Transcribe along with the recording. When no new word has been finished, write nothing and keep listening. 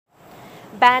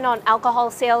ban on alcohol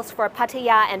sales for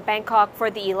Pattaya and Bangkok for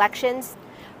the elections,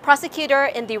 prosecutor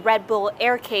in the Red Bull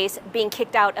Air case being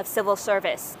kicked out of civil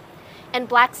service, and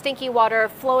black stinky water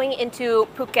flowing into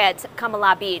Phuket's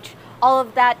Kamala Beach. All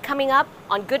of that coming up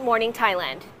on Good Morning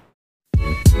Thailand.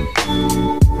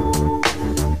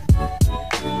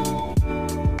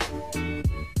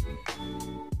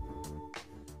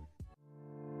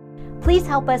 Please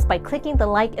help us by clicking the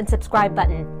like and subscribe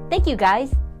button. Thank you,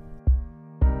 guys.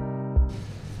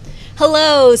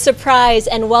 Hello, surprise,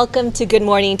 and welcome to Good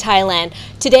Morning Thailand.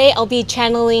 Today I'll be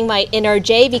channeling my inner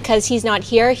Jay because he's not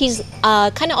here. He's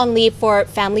kind of on leave for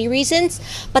family reasons,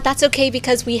 but that's okay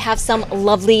because we have some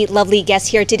lovely, lovely guests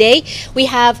here today. We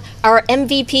have our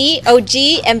MVP,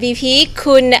 OG MVP,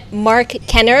 Kun Mark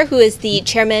Kenner, who is the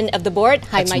chairman of the board.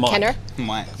 Hi, Mike Kenner.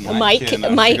 Mike.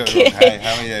 Hey,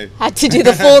 how are you? Had to do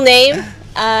the full name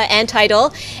and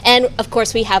title. And of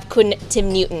course, we have Kun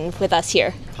Tim Newton with us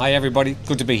here. Hi everybody,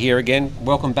 good to be here again.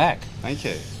 Welcome back. Thank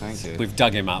you. We've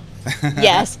dug him up.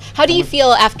 Yes. How do you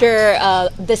feel after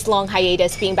this long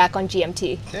hiatus being back on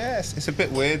GMT? Yes, it's a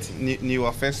bit weird, new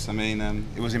office. I mean,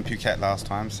 it was in Phuket last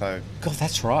time, so... God,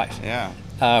 that's right.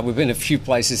 Yeah. We've been a few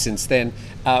places since then.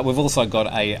 We've also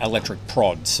got a electric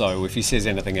prod, so if he says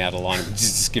anything out of line,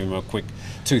 just give him a quick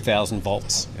 2,000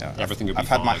 volts. Yeah, everything will be I've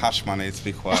fine. had my hush money to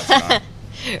be quiet tonight.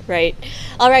 Right.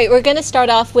 All right, we're going to start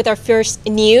off with our first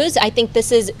news. I think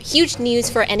this is huge news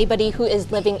for anybody who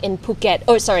is living in Phuket,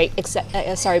 or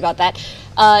sorry about that,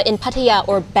 in Pattaya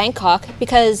or Bangkok,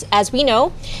 because as we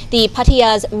know, the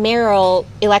Pattaya's mayoral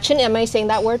election, am I saying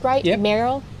that word right? Yep.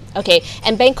 Mayoral? Okay,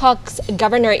 and Bangkok's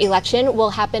governor election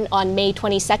will happen on May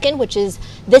 22nd, which is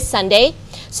this Sunday.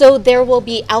 So there will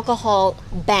be alcohol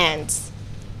bans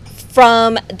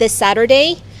from this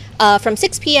Saturday. From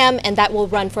 6 p.m. and that will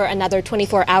run for another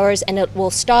 24 hours and it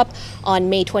will stop on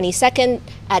May 22nd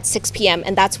at 6 p.m.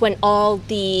 and that's when all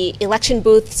the election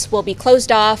booths will be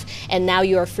closed off and now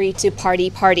you are free to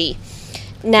party.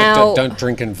 Now, don't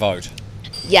drink and vote.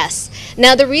 Yes.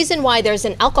 Now, the reason why there's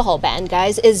an alcohol ban,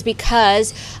 guys, is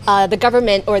because the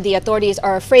government or the authorities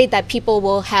are afraid that people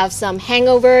will have some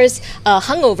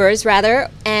hungovers rather,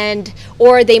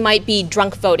 or they might be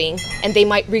drunk voting and they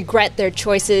might regret their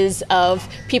choices of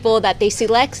people that they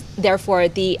select, therefore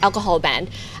the alcohol ban.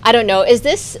 I don't know. Is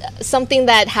this something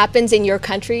that happens in your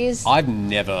countries? I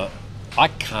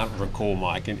can't recall,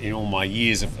 Mike, in all my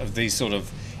years of these sort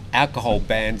of alcohol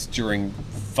bans during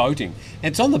voting.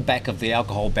 And it's on the back of the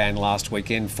alcohol ban last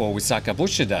weekend for Wisaka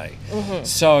Busha Day. Mm-hmm.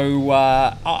 So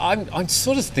I'm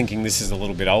sort of thinking this is a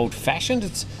little bit old-fashioned.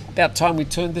 It's about time we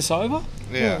turned this over.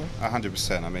 Yeah,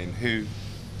 100%. I mean,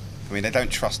 they don't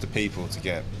trust the people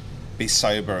to be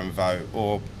sober and vote,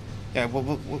 or they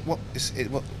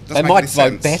might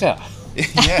vote better.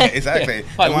 Yeah, exactly.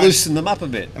 Might loosen them up a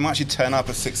bit. They might actually turn up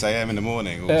at 6 a.m. in the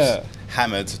morning, or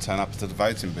hammered to turn up to the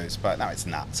voting booths. But no, it's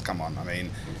nuts. Come on. I mean,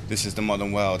 this is the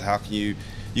modern world. How can you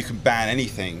can ban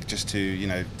anything just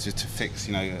to fix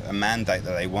a mandate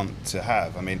that they want to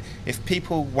have? I mean, if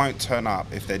people won't turn up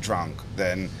if they're drunk,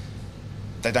 then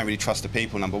they don't really trust the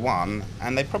people, number one,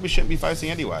 and they probably shouldn't be voting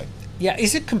anyway. Yeah,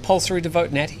 is it compulsory to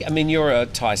vote, Natty? I mean, you're a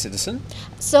Thai citizen.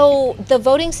 So the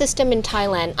voting system in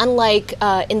Thailand, unlike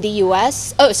in the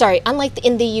US, unlike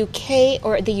in the UK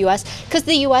or the US, because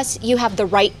the US you have the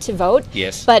right to vote.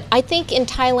 Yes. But I think in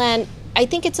Thailand,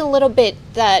 it's a little bit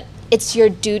that it's your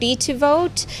duty to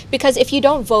vote, because if you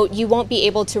don't vote, you won't be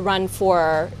able to run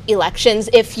for elections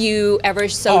if you ever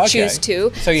choose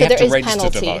to. So you have to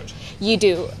register to vote. You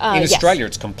do. In Australia,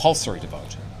 it's compulsory to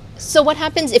vote. So what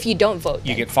happens if you don't vote?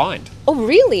 You get fined. Oh,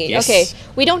 really? Yes. Okay.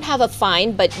 We don't have a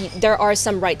fine, but there are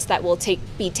some rights that will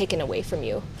be taken away from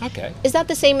you. Okay. Is that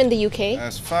the same in the UK?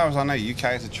 As far as I know,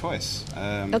 UK is a choice.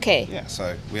 Okay. Yeah,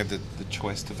 so we have the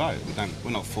choice to vote. We're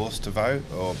not forced to vote,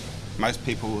 or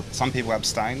some people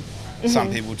abstain. Mm-hmm.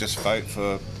 Some people just vote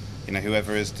for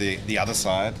whoever is the other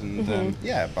side, and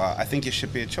mm-hmm. But I think it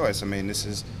should be a choice. I mean, this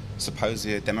is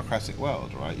supposedly a democratic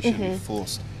world, right? You shouldn't be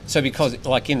forced. So because,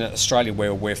 like in Australia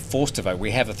where we're forced to vote,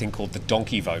 we have a thing called the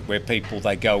donkey vote, where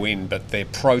they go in, but their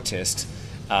protest,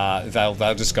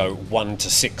 they'll just go 1 to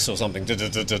 6 or something,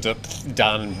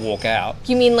 done, and walk out.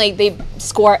 You mean like they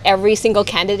score every single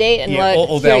candidate? And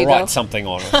or they'll write something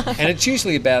on it. And it's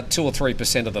usually about 2 or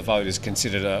 3% of the vote is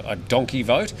considered a donkey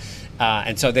vote.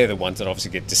 And so they're the ones that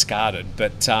obviously get discarded.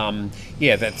 But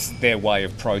that's their way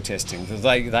of protesting.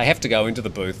 They have to go into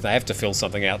the booth, they have to fill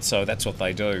something out, so that's what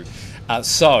they do.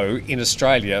 So in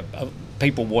Australia,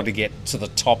 people want to get to the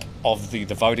top of the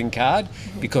voting card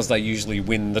because they usually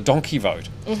win the donkey vote.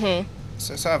 Mm-hmm.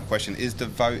 So I have a question. Is the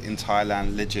vote in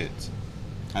Thailand legit?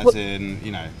 As in,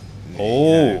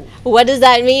 Oh. What does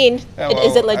that mean? Yeah,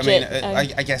 Is it well, legit?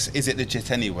 I guess, is it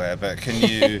legit anywhere? But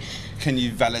can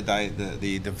you validate that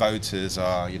the voters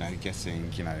are,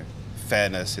 getting,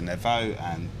 fairness in their vote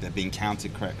and they're being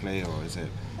counted correctly, or is it?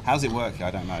 How's it working?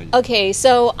 I don't know. Okay,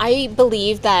 so I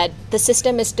believe that the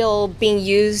system is still being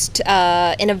used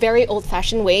in a very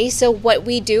old-fashioned way. So what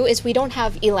we do is we don't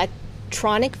have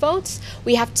electronic votes.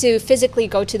 We have to physically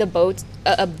go to the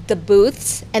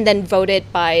booths and then vote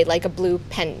it by like a blue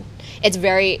pen. It's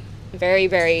very, very,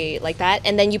 very like that.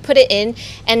 And then you put it in,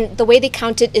 and the way they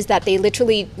count it is that they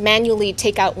literally manually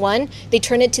take out one, they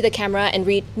turn it to the camera and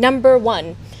read number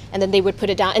 1. And then they would put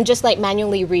it down and just like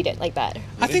manually read it like that.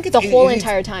 I think the whole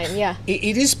entire time, yeah.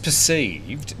 It is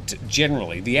perceived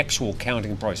generally, the actual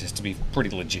counting process, to be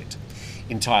pretty legit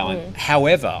in Thailand.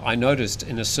 However, I noticed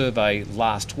in a survey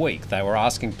last week, they were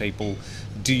asking people,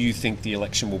 do you think the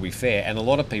election will be fair? And a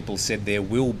lot of people said there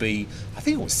will be, I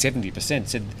think it was 70%,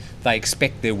 said they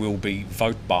expect there will be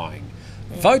vote buying.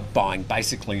 Vote buying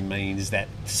basically means that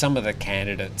some of the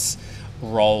candidates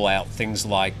roll out things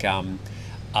like,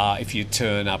 if you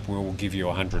turn up, we'll give you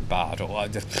 100 baht, or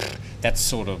that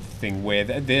sort of thing, where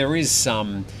there is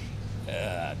some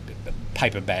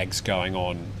paper bags going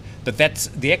on. But that's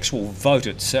the actual vote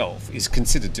itself is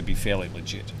considered to be fairly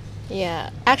legit. Yeah,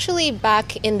 actually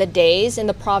back in the days in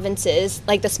the provinces,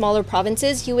 like the smaller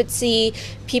provinces, you would see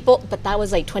people, but that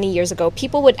was like 20 years ago,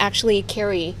 people would actually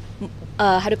carry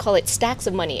stacks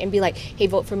of money and be like, hey,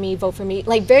 vote for me,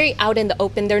 like very out in the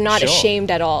open. They're not Sure. ashamed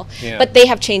at all. Yeah. But they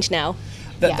have changed now.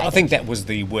 I think that was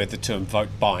where the term vote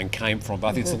buying came from, but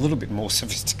I think it's a little bit more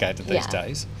sophisticated these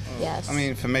days. Yes. I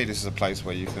mean, for me, this is a place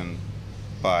where you can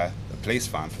buy a police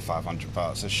fine for 500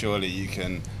 baht, so surely you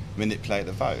can manipulate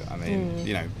the vote. I mean,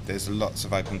 there's lots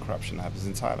of open corruption that happens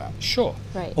in Thailand. Sure.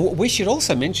 Right. We should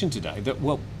also mention today that,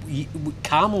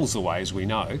 Carmel's away, as we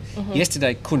know.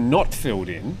 Yesterday, Kunot filled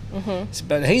in,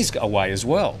 but he's away as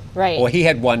well. Right. Or he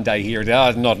had one day here,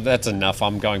 that's enough,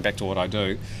 I'm going back to what I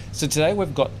do. So today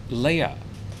we've got Leah.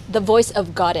 The voice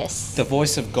of goddess. The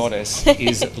voice of goddess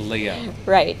is Leah.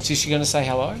 Right. Is she going to say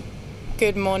hello?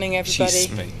 Good morning, She everybody.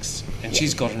 speaks. And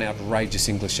she's got an outrageous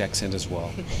English accent as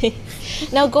well.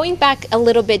 Now, going back a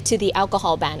little bit to the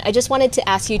alcohol ban, I just wanted to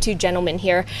ask you two gentlemen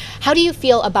here, how do you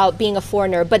feel about being a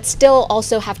foreigner, but still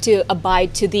also have to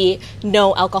abide to the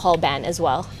no alcohol ban as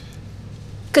well?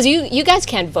 Because you guys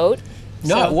can't vote.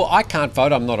 No, so- well, I can't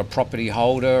vote. I'm not a property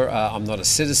holder. I'm not a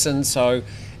citizen. So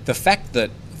the fact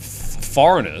that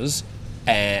foreigners,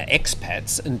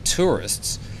 expats and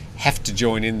tourists have to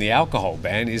join in the alcohol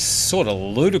ban is sort of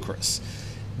ludicrous,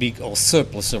 or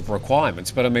surplus of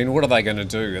requirements. But I mean, what are they going to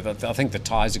do? I think the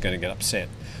Thais are going to get upset,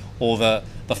 or the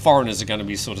foreigners are going to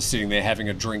be sort of sitting there having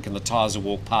a drink, and the Thais will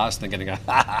walk past and they're going to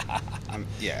go, ha ha ha.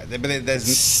 Yeah, but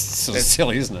there's Sort of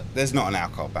silly, isn't it? There's not an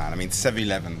alcohol ban. I mean,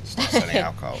 7-Eleven starts selling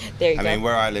alcohol. There you I go. mean,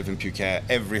 where I live in Phuket,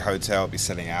 every hotel will be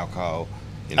selling alcohol.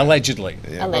 Allegedly.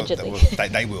 well, Allegedly.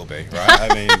 They will be,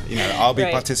 right? I mean, I'll be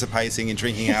Right. participating in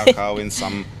drinking alcohol in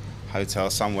some hotel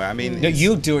somewhere. I mean, No,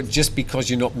 you'll do it just because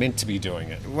you're not meant to be doing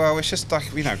it. well, it's just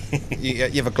like, you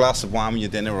have a glass of wine with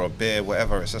your dinner or a beer,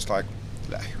 whatever. It's just like,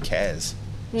 who cares?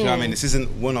 Do you know what I mean? This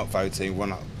isn't, we're not voting,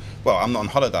 well, I'm not on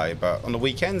holiday, but on the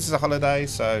weekends is a holiday,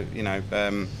 so,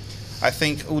 I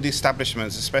think all the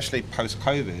establishments, especially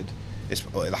post-COVID,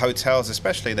 the hotels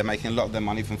especially, they're making a lot of their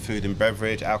money from food and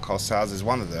beverage, alcohol sales is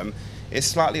one of them. It's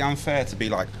slightly unfair to be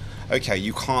like, okay,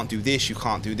 you can't do this, you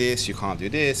can't do this, you can't do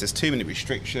this, there's too many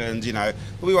restrictions, but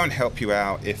we won't help you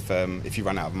out if you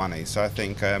run out of money. So I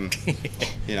think,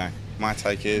 my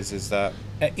take is that...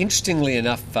 Interestingly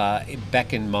enough,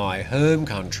 back in my home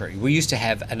country, we used to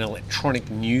have an electronic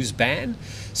news ban.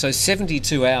 So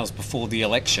 72 hours before the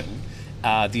election,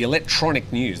 the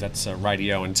electronic news, that's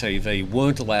radio and TV,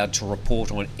 weren't allowed to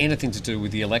report on anything to do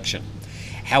with the election.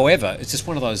 However, it's just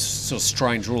one of those sort of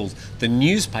strange rules. The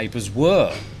newspapers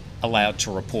were allowed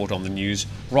to report on the news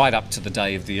right up to the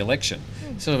day of the election.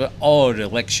 Sort of an odd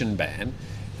election ban.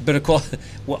 But of course,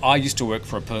 I used to work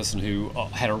for a person who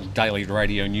had a daily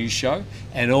radio news show,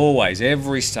 and always,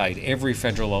 every state, every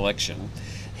federal election,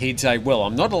 he'd say, well,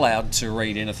 I'm not allowed to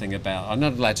I'm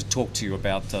not allowed to talk to you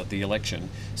about the election.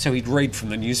 So he'd read from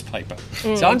the newspaper.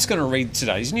 So I'm just going to read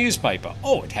today's newspaper.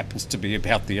 Oh, it happens to be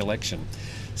about the election.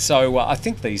 So I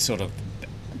think these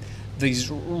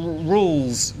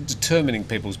rules determining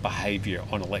people's behaviour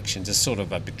on elections is sort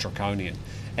of a bit draconian.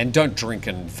 And don't drink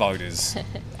and vote is,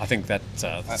 I think that's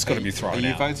got to be thrown out. Are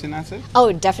you voting, Natalie?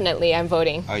 Oh, definitely, I'm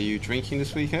voting. Are you drinking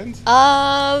this weekekend?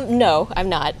 No, I'm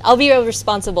not. I'll be a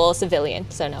responsible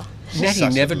civilian, so no. Natty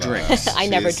Such a never liar. drinks. I She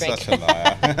never is drink. Such a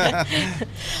liar.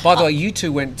 By the way, you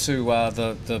two went to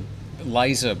the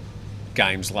laser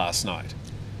games last night?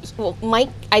 Well,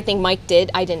 I think Mike did.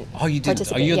 I didn't. Oh, you didn't? Oh,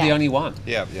 participate. you're Yeah. the only one.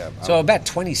 Yeah. So about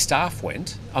 20 staff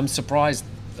went. I'm surprised.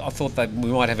 I thought that we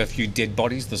might have a few dead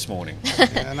bodies this morning.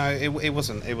 Yeah, no, it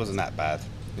wasn't that bad.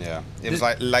 Yeah, it was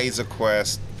like Laser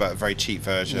Quest, but a very cheap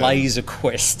version. Laser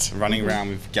Quest. Running around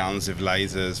with guns with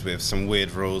lasers, with some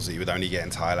weird rules that you would only get in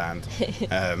Thailand.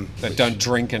 But don't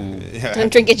drink and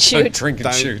Don't drink and shoot. don't drink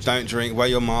and shoot. Don't drink. Wear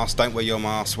your mask. Don't wear your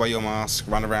mask. Wear your mask.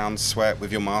 Run around, sweat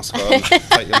with your mask on.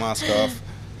 Take your mask off.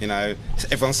 You know,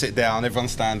 everyone sit down. Everyone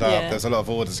stand up. Yeah. There's a lot of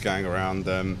orders going around,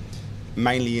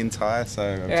 mainly in Thai.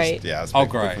 So Right. I was Oh, a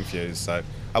bit great. confused. So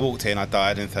I walked in. I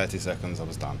died in 30 seconds. I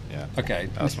was done. Yeah. Okay.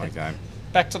 That was my game.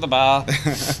 Back to the bar.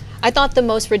 I thought the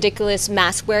most ridiculous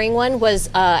mask wearing one was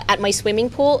at my swimming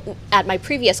pool, at my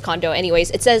previous condo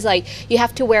anyways. It says like you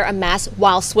have to wear a mask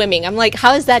while swimming. I'm like,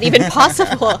 how is that even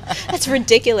possible? That's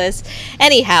ridiculous.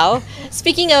 Anyhow,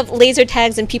 speaking of laser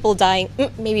tags and people dying,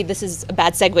 maybe this is a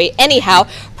bad segue. Anyhow,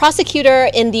 prosecutor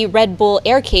in the Red Bull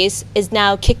Air case is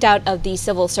now kicked out of the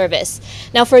civil service.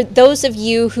 Now, for those of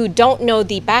you who don't know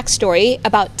the backstory,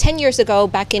 about 10 years ago,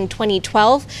 back in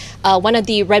 2012, one of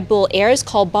the Red Bull Airs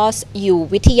called Boss Yu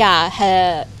Wittiya,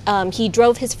 he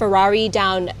drove his Ferrari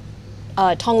down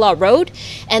Tongla Road,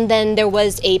 and then there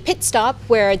was a pit stop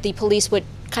where the police would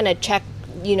kind of check,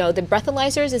 you know, the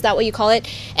breathalyzers, is that what you call it?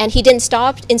 And he didn't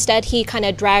stop. Instead, he kind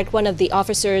of dragged one of the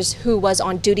officers who was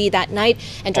on duty that night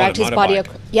and dragged his body,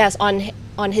 motorbike.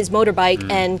 on his motorbike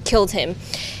and killed him.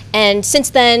 And since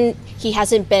then,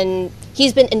 he's been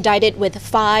indicted with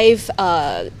five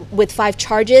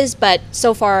charges, but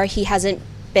so far he hasn't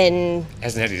Hasn't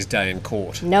had his day in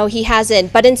court. No, he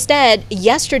hasn't. But instead,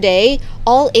 yesterday,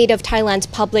 all 8 of Thailand's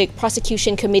Public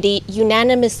Prosecution Committee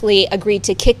unanimously agreed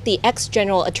to kick the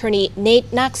ex-General Attorney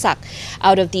Nate Naksak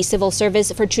out of the civil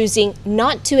service for choosing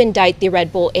not to indict the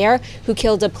Red Bull Air, who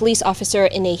killed a police officer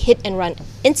in a hit-and-run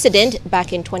incident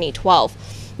back in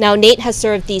 2012. Now, Nate has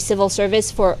served the civil service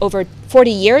for over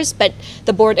 40 years, but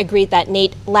the board agreed that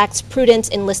Nate lacks prudence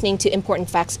in listening to important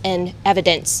facts and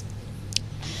evidence.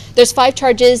 There's 5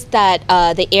 charges that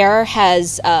the Air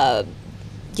has,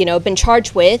 been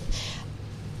charged with.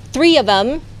 3 of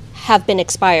them have been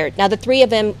expired. Now, the 3 of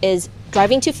them is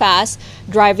driving too fast,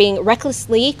 driving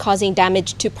recklessly, causing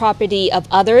damage to property of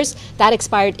others. That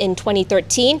expired in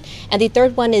 2013. And the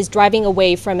 3rd one is driving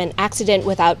away from an accident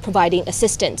without providing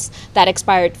assistance. That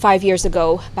expired 5 years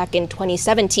ago, back in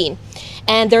 2017.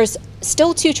 And there's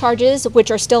still 2 charges which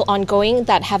are still ongoing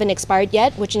that haven't expired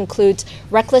yet, which includes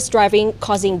reckless driving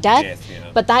causing death,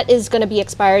 but that is going to be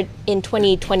expired in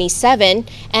 2027,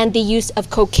 and the use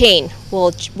of cocaine,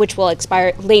 which will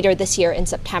expire later this year in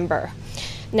September.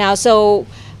 Now, so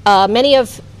many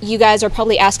of you guys are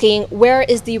probably asking, where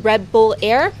is the Red Bull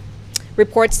Air?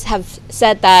 Reports have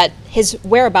said that his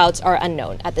whereabouts are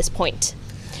unknown at this point.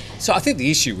 So I think the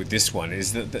issue with this one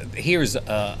is that here is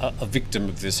a victim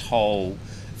of this whole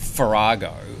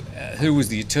farrago, who was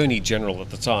the Attorney General at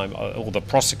the time, or the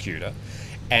prosecutor,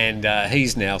 and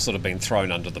he's now sort of been thrown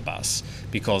under the bus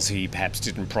because he perhaps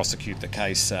didn't prosecute the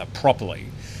case properly.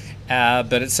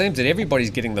 But it seems that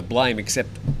everybody's getting the blame except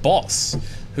Boss,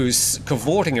 who's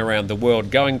cavorting around the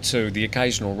world, going to the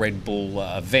occasional Red Bull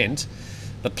event.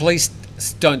 The police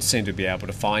don't seem to be able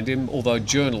to find him, although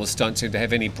journalists don't seem to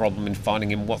have any problem in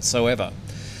finding him whatsoever.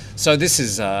 So this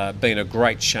has been a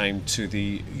great shame to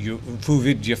the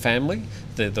Vuvidya family,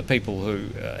 the people who...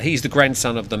 he's the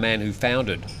grandson of the man who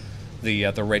founded the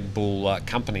Red Bull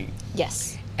company.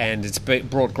 Yes. And it's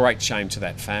brought great shame to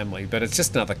that family. But it's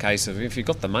just another case of if you've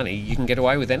got the money, you can get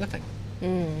away with anything.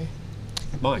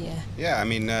 Mike? Yeah, I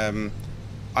mean,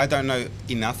 I don't know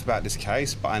enough about this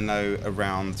case, but I know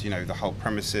around, the whole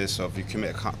premises of you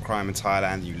commit a crime in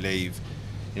Thailand, you leave.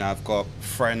 I've got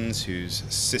friends whose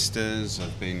sisters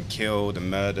have been killed and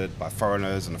murdered by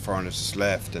foreigners, and the foreigners just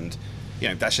left, and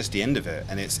that's just the end of it.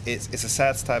 And it's a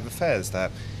sad state of affairs that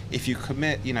if you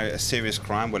commit a serious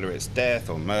crime, whether it's death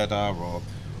or murder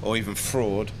or even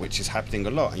fraud, which is happening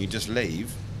a lot, and you just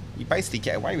leave, you basically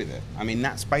get away with it. I mean,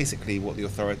 that's basically what the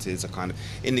authorities are kind of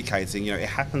indicating. It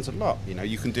happens a lot.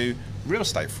 You can do real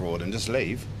estate fraud and just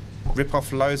leave, rip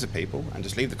off loads of people and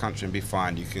just leave the country and be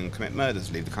fine. You can commit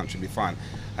murders, leave the country and be fine.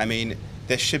 I mean,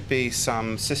 there should be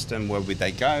some system where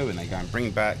they go and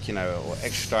bring back, or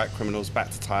extradite criminals back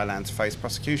to Thailand to face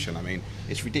prosecution. I mean,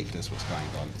 it's ridiculous what's going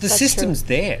on. The system's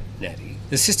there, Natty.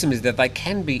 The system is that they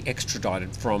can be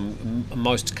extradited from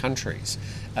most countries.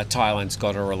 Thailand's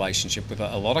got a relationship with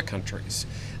a lot of countries.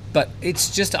 But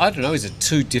it's just, I don't know, is it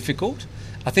too difficult?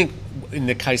 I think in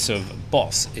the case of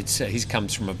Boss, he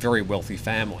comes from a very wealthy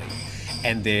family,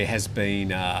 and there has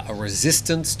been a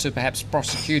resistance to perhaps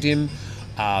prosecute him.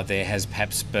 There has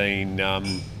perhaps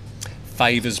been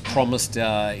favours promised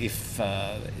if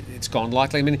it's gone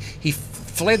likely. I mean, he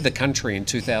fled the country in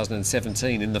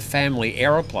 2017 in the family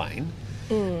aeroplane,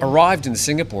 arrived in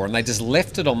Singapore, and they just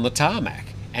left it on the tarmac,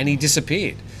 and he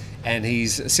disappeared. And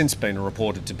he's since been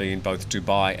reported to be in both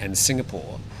Dubai and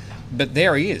Singapore. But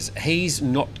there he is. He's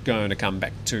not going to come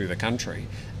back to the country,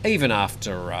 even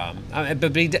after...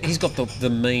 but he's got the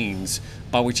means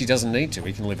by which he doesn't need to.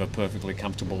 He can live a perfectly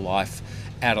comfortable life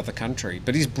out of the country.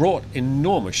 But he's brought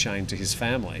enormous shame to his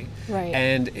family. Right.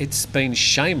 And it's been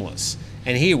shameless.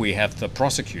 And here we have the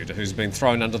prosecutor who's been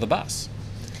thrown under the bus.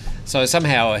 So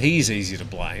somehow he's easy to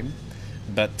blame,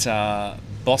 but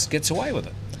Boss gets away with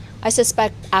it. I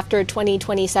suspect after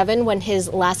 2027, when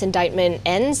his last indictment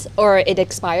ends or it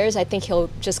expires, I think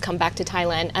he'll just come back to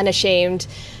Thailand unashamed,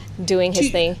 doing his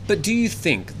thing. But do you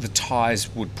think the Thais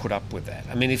would put up with that?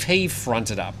 I mean, if he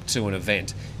fronted up to an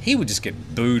event, he would just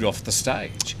get booed off the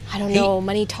stage. I don't know.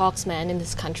 Money talks, man, in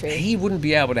this country. He wouldn't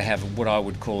be able to have what I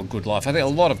would call a good life. I think a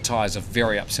lot of Thais are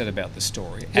very upset about this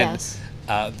story. Yes.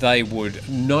 And they would,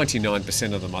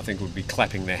 99% of them, I think, would be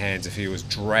clapping their hands if he was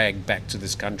dragged back to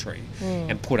this country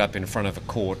and put up in front of a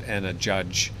court and a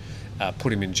judge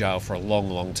put him in jail for a long,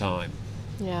 long time.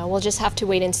 Yeah, we'll just have to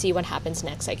wait and see what happens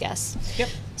next, I guess. Yep.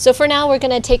 So for now, we're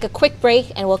going to take a quick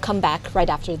break and we'll come back right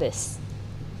after this.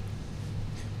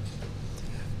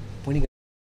 When you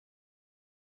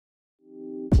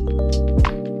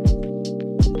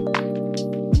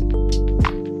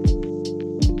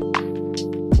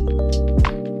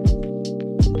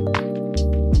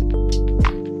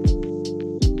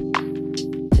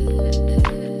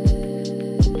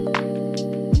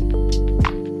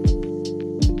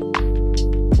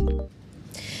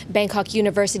Bangkok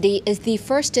University is the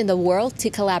first in the world to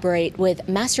collaborate with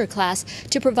Masterclass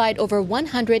to provide over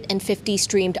 150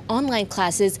 streamed online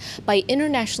classes by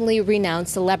internationally renowned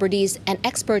celebrities and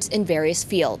experts in various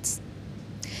fields.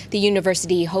 The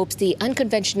university hopes the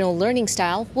unconventional learning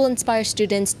style will inspire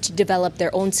students to develop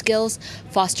their own skills,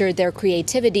 foster their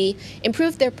creativity,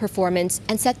 improve their performance,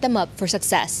 and set them up for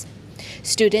success.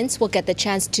 Students will get the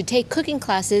chance to take cooking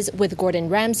classes with Gordon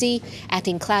Ramsay,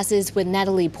 acting classes with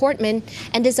Natalie Portman,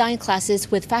 and design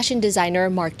classes with fashion designer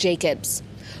Marc Jacobs.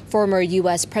 Former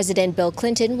U.S. President Bill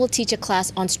Clinton will teach a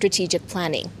class on strategic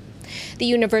planning. The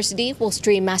university will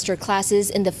stream master classes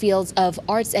in the fields of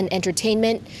arts and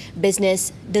entertainment,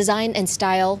 business, design and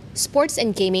style, sports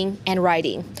and gaming, and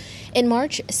writing. In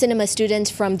March, cinema students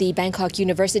from the Bangkok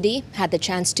University had the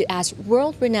chance to ask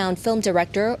world-renowned film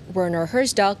director Werner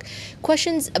Herzog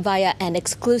questions via an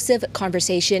exclusive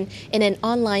conversation in an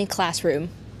online classroom.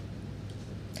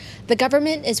 The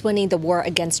government is winning the war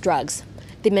against drugs.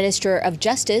 The Minister of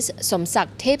Justice, Somsak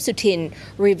Thepsutin,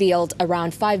 revealed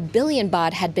around 5 billion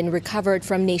baht had been recovered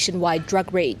from nationwide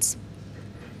drug raids.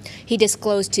 He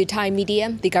disclosed to Thai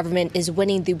media the government is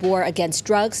winning the war against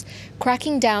drugs,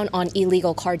 cracking down on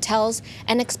illegal cartels,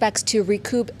 and expects to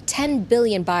recoup 10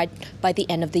 billion baht by the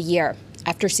end of the year,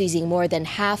 after seizing more than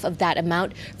half of that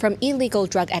amount from illegal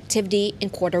drug activity in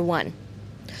Q1.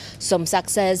 Somsak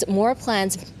says more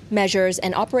plans, measures,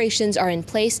 and operations are in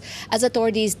place as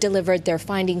authorities delivered their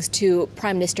findings to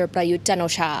Prime Minister Prayut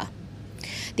Chan-o-cha.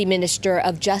 The Minister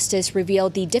of Justice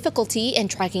revealed the difficulty in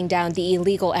tracking down the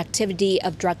illegal activity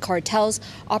of drug cartels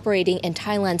operating in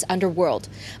Thailand's underworld,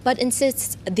 but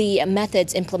insists the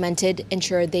methods implemented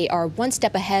ensure they are one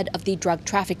step ahead of the drug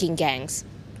trafficking gangs.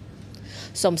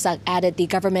 Somsak added the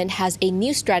government has a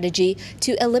new strategy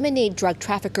to eliminate drug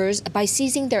traffickers by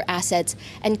seizing their assets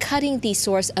and cutting the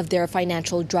source of their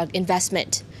financial drug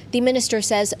investment. The minister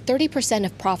says 30%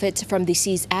 of profits from the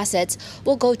seized assets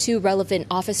will go to relevant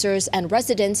officers and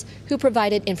residents who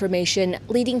provided information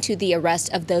leading to the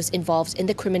arrest of those involved in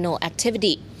the criminal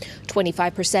activity,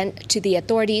 25% to the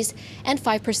authorities, and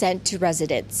 5% to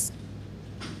residents.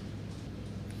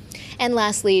 And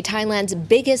lastly, Thailand's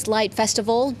biggest light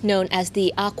festival, known as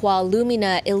the Aqua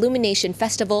Lumina Illumination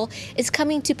Festival, is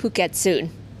coming to Phuket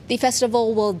soon. The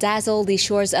festival will dazzle the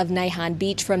shores of Nai Han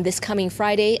Beach from this coming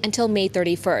Friday until May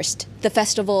 31st. The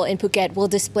festival in Phuket will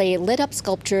display lit-up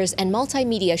sculptures and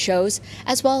multimedia shows,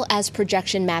 as well as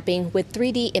projection mapping with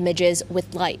 3D images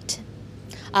with light.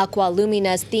 Aqua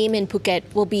Lumina's theme in Phuket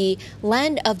will be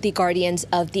Land of the Guardians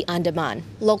of the Andaman.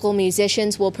 Local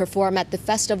musicians will perform at the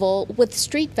festival with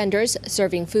street vendors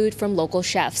serving food from local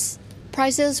chefs.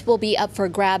 Prizes will be up for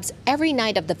grabs every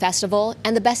night of the festival,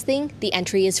 and the best thing, the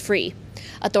entry is free.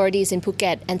 Authorities in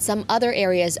Phuket and some other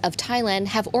areas of Thailand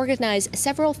have organized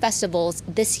several festivals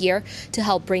this year to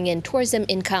help bring in tourism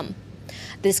income.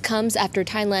 This comes after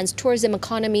Thailand's tourism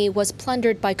economy was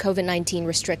plundered by COVID-19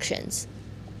 restrictions.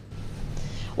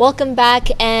 Welcome back,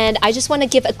 and I just want to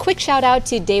give a quick shout out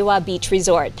to Dewa Beach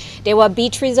Resort. Dewa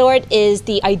Beach Resort is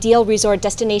the ideal resort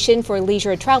destination for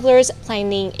leisure travelers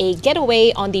planning a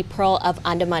getaway on the Pearl of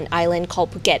Andaman Island called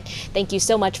Phuket. Thank you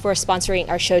so much for sponsoring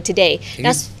our show today.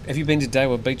 Have you been to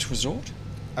Dewa Beach Resort?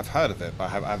 I've heard of it, but I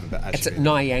haven't been actually. It's at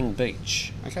Nayang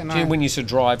Beach. Okay, Do Nayang. you know when you sort of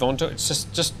drive onto it? It's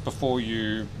just before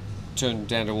you turn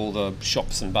down to all the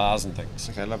shops and bars and things.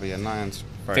 Okay, lovely. Yeah, Nyan's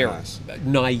very nice.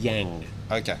 Nayang.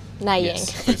 Okay. Nayang. Yes,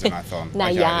 I thought it was Nathon. Nayang.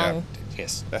 Okay, yeah.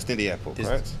 Yes. That's near the airport,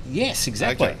 correct? Yes,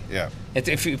 exactly. Okay,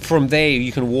 yeah. From there,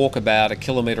 you can walk about 1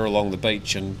 kilometre along the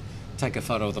beach and take a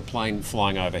photo of the plane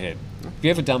flying overhead. Have you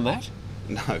ever done that?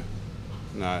 No.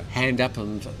 No. Hand up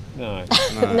and no.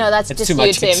 No, that's It's just too you,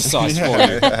 much Tim. exercise for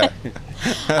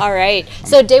you. All right.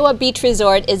 So Dewa Beach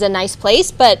Resort is a nice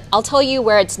place, but I'll tell you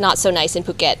where it's not so nice in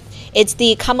Phuket. It's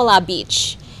the Kamala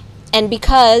Beach. And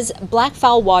because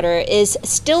blackfowl water is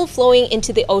still flowing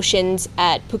into the oceans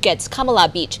at Phuket's Kamala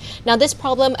Beach. Now, this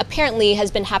problem apparently has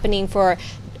been happening for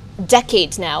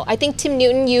decades now. I think, Tim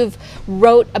Newton, you've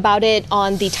wrote about it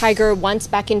on The Tiger once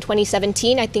back in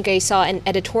 2017. I think I saw an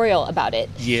editorial about it.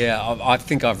 Yeah, I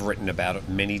think I've written about it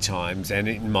many times, and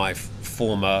in my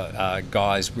former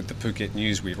guys with the Phuket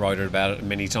News, we wrote about it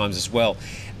many times as well.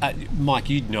 Mike,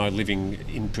 you'd know, living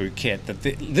in Phuket,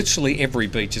 that literally every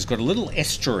beach has got a little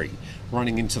estuary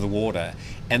running into the water,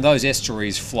 and those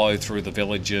estuaries flow through the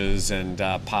villages and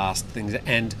past things,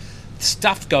 and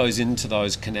stuff goes into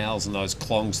those canals and those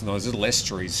clongs and those little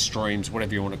estuaries, streams,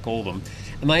 whatever you want to call them,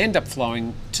 and they end up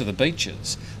flowing to the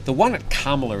beaches. The one at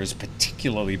Kamala is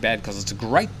particularly bad because it's a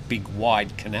great big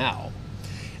wide canal,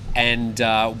 and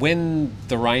when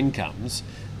the rain comes,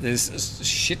 there's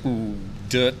shit and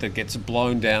dirt that gets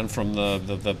blown down from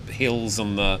the hills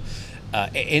and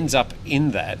ends up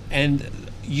in that, and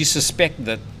you suspect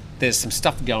that there's some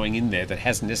stuff going in there that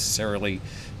hasn't necessarily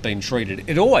been treated.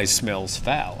 It always smells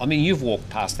foul. I mean, you've walked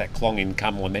past that clong in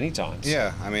Kamala many times.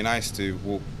 Yeah, I mean, I used to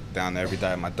walk down there every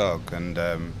day with my dog,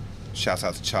 and shout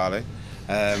out to Charlie.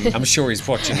 I'm sure he's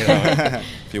watching it. Right?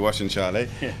 If you're watching, Charlie.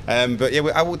 But yeah,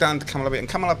 I walked down to Kamala Beach, and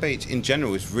Kamala Beach in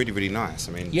general is really, really nice.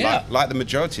 I mean, Yeah. like the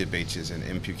majority of beaches in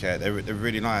Phuket, they're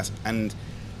really nice, and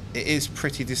it is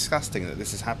pretty disgusting that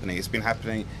this is happening. It's been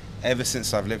happening ever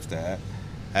since I've lived there.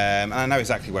 And I know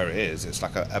exactly where it is. It's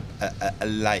like a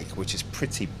lake which is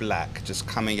pretty black, just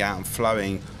coming out and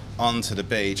flowing onto the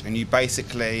beach, and you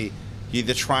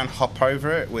either try and hop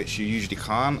over it, which you usually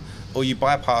can't, or you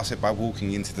bypass it by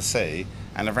walking into the sea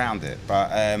and around it.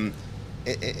 But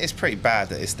it's pretty bad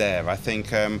that it's there. I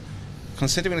think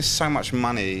considering there's so much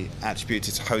money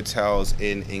attributed to hotels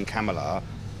in Kamala,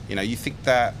 you think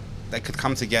that they could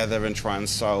come together and try and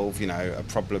solve, a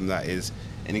problem that is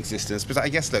in existence. But I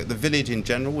guess, look, the village in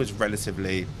general is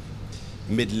relatively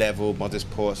mid-level, modest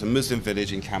poor. It's a Muslim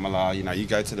village in Kamala. You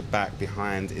go to the back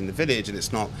behind in the village, and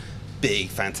it's not big,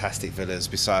 fantastic villas.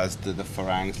 Besides the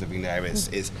Farangs living there,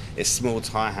 it's small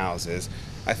Thai houses.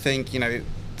 I think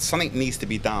something needs to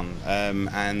be done,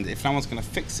 and if no one's going to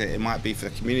fix it, it might be for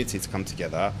the community to come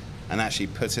together and actually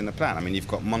put in the plan. I mean, you've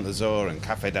got Montezor and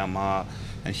Cafe Del Mar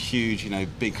and huge,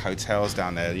 big hotels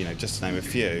down there. Just to name a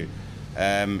few.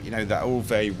 They're all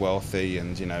very wealthy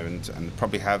and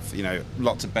probably have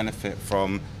lots of benefit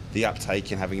from the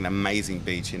uptake in having an amazing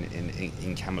beach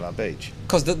in Kamala Beach.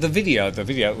 Because the video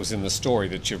that was in the story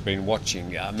that you've been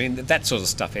watching, I mean, that sort of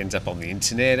stuff ends up on the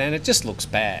internet, and it just looks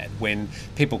bad when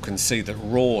people can see that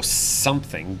raw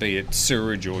something, be it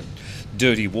sewage or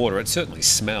dirty water, it certainly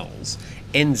smells,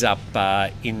 ends up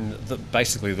in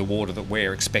basically the water that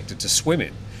we're expected to swim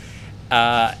in.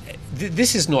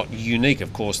 This is not unique,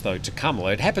 of course, though, to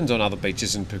Kamala. It happens on other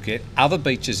beaches in Phuket, other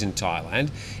beaches in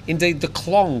Thailand, indeed the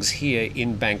Klongs here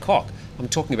in Bangkok. I'm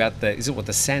talking about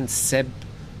the San Seb?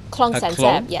 Klong San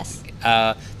Seb, yes.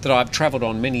 That I've travelled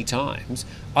on many times.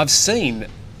 I've seen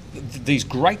these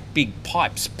great big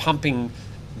pipes pumping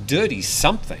dirty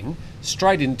something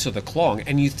straight into the Klong,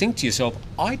 and you think to yourself,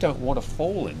 I don't want to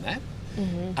fall in that.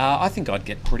 Mm-hmm. I think I'd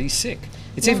get pretty sick.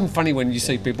 It's even funny when you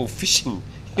see people fishing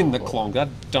in the Klong. I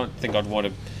don't think I'd want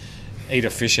to eat a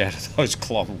fish out of those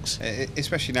Klongs.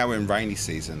 Especially now we're in rainy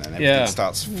season and everything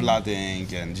starts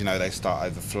flooding and, they start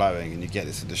overflowing and you get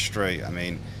this in the street. I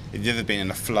mean, have you ever been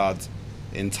in a flood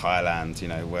in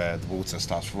Thailand, where the water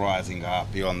starts rising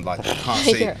up beyond, you can't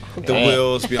see the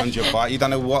wheels beyond your bike. You don't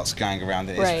know what's going around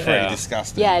it. It's pretty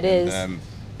disgusting. Yeah, it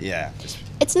is.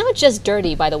 It's not just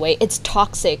dirty, by the way. It's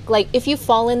toxic. Like, if you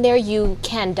fall in there, you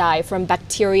can die from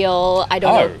bacterial,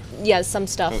 some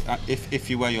stuff. If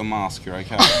you wear your mask, you're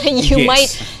okay. You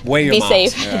might wear your be mask.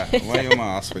 safe. Yeah, wear your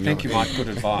mask. Thank you, Mike. Good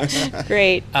advice.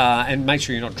 Great. And make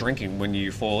sure you're not drinking when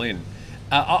you fall in.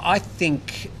 I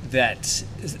think that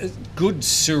good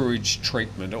sewerage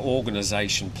treatment or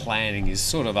organisation planning is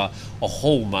sort of a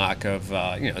hallmark of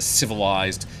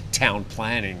civilised town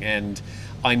planning. And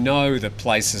I know that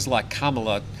places like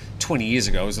Kamala 20 years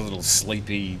ago was a little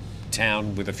sleepy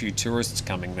town with a few tourists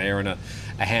coming there and a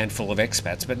handful of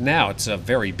expats, but now it's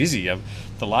very busy.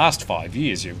 The last 5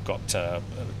 years you've got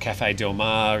Cafe Del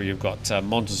Mar, you've got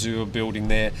Montezuma building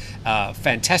there,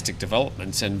 fantastic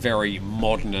developments and very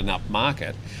modern and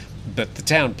upmarket, but the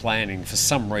town planning for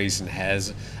some reason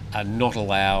has not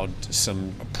allowed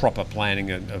some proper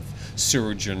planning of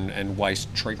sewage and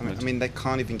waste treatment. I mean, they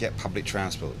can't even get public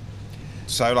transport.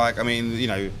 So, like, I mean, you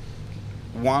know,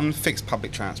 one, fix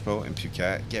public transport in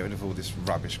Phuket, get rid of all this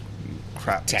rubbish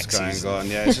crap that's Taxis. going on.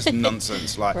 Yeah, it's just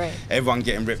nonsense. Like, Right. everyone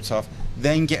getting ripped off.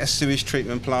 Then get a sewage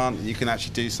treatment plant. You can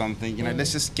actually do something. You know,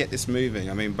 let's just get this moving.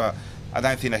 I mean, but I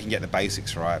don't think they can get the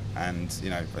basics right. And, you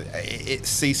know, it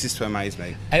ceases to amaze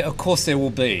me. And of course, there will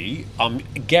be, I'm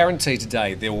guaranteed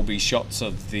today, there will be shots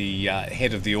of the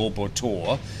head of the All Board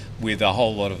tour with a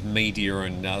whole lot of media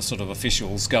and sort of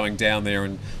officials going down there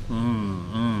and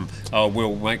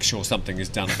we'll make sure something is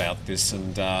done about this,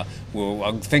 and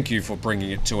we'll thank you for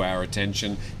bringing it to our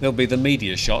attention. There'll be the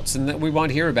media shots, and we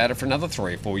won't hear about it for another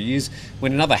 3 or 4 years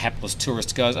when another hapless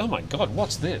tourist goes, "Oh my God,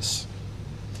 what's this?"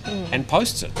 and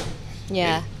posts it.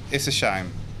 Yeah. It's a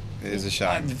shame. It is a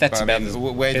shame. That's But, I about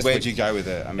mean, where as do we- you go with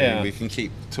it? I mean, Yeah. we can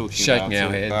keep talking Shaking about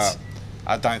our it, heads.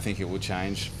 but I don't think it will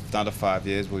change. Another 5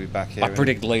 years, we'll be back here. I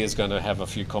predict Leah's going to have a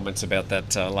few comments about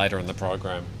that later in the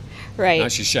program. Right. No,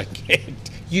 she's shaking her head.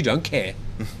 You don't care.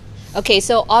 Okay,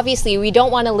 so obviously we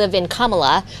don't want to live in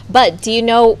Kamala, but do you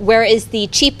know where is the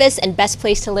cheapest and best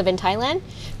place to live in Thailand?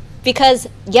 Because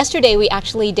yesterday we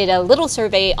actually did a little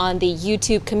survey on the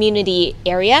YouTube community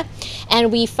area,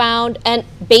 and we found, and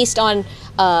based on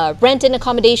rent and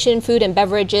accommodation, food and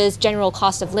beverages, general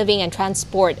cost of living and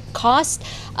transport cost,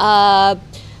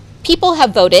 people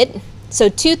have voted. So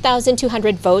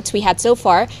 2,200 votes we had so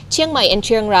far. Chiang Mai and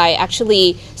Chiang Rai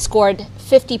actually scored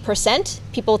 50%.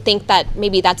 People think that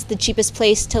maybe that's the cheapest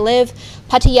place to live.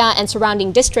 Pattaya and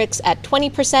surrounding districts at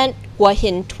 20%, Hua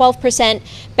Hin 12%,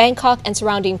 Bangkok and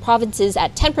surrounding provinces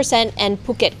at 10%, and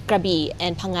Phuket, Krabi,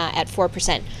 and Phang Nga at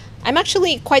 4%. I'm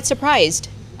actually quite surprised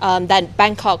that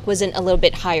Bangkok wasn't a little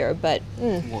bit higher, but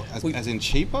What, as in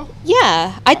cheaper?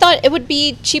 yeah, I thought it would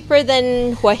be cheaper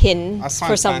than Hua Hin I for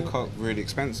find some. Bangkok really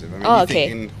expensive. I mean, Oh, you okay.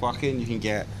 think in Hua Hin you can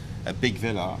get a big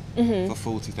villa for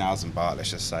 40,000 baht, let's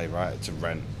just say, right, to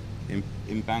rent.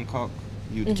 In Bangkok,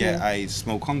 you'd get a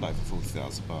small condo for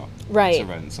 40,000 baht Right. to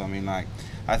rent. So, I mean, like,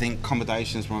 I think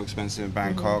accommodation's more expensive in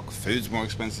Bangkok, food's more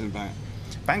expensive in Bangkok.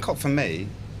 Bangkok, for me,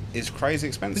 is crazy You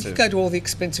expensive. go to all the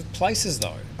expensive places,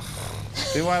 though.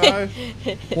 Do I know?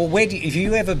 Well, have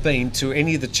you ever been to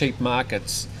any of the cheap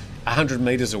markets 100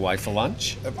 metres away for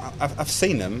lunch? I've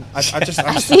seen them. I've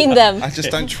Seen them. I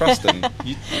just don't trust them.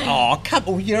 Come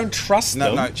on, you don't trust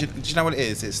No, them? no. Do you know what it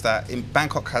is? It's that in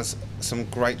Bangkok has some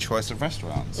great choice of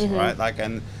restaurants, right? Like,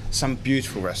 and some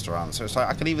beautiful restaurants. So it's like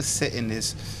I could either sit in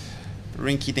this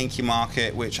rinky-dinky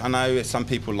market, which I know some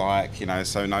people like, you know.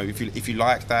 So no, if you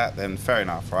like that, then fair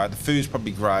enough, right? The food's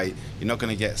probably great. You're not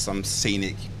going to get some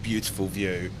scenic, beautiful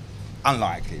view.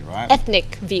 Unlikely, right?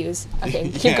 Ethnic views. Okay,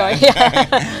 keep Yeah.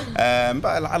 going.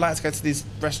 But I like to go to these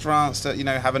restaurants that, you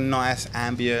know, have a nice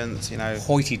ambience, you know.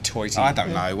 Hoity-toity. I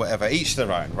don't know, whatever. Each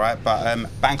their own, right? But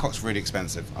Bangkok's really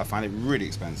expensive. I find it really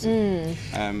expensive.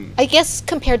 I guess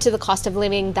compared to the cost of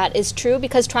living, that is true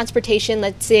because transportation,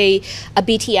 let's say a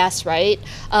BTS, right?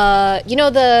 You know,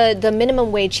 the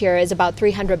minimum wage here is about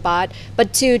 300 baht,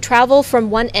 but to travel from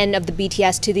one end of the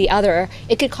BTS to the other,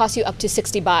 it could cost you up to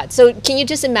 60 baht. So can you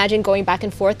just imagine going back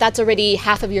and forth? That's already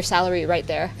half of your salary right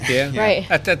there. Yeah, Right.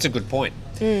 That's a good point.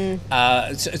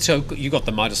 So you got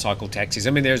the motorcycle taxis. I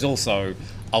mean, there's also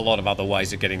a lot of other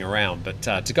ways of getting around, but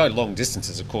to go long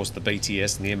distances, of course, the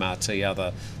BTS and the MRT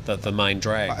are the main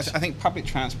drags. I think public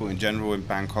transport in general in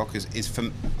Bangkok is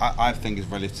I think is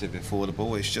relatively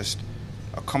affordable. It's just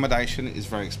accommodation is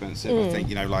very expensive. I think,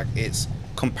 you know, like, it's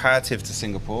comparative to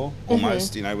Singapore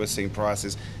almost. You know, we're seeing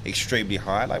prices extremely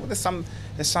high. Like, well,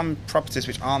 there's some properties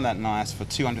which aren't that nice for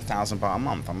 200,000 baht a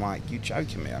month. I'm like, you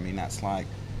joking me? I mean, that's like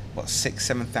what,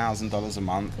 $6,000-$7,000 a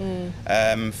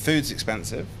month. Food's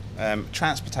expensive.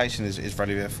 Transportation is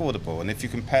very affordable, and if you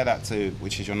compare that to,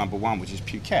 which is your number one, which is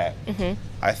Phuket,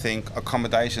 I think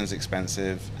accommodation is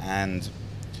expensive, and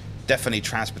definitely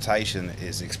transportation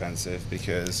is expensive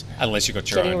because Unless you got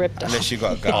your Getting own ripped off. unless you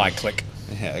got a gun, eye click.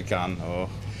 yeah, a gun, or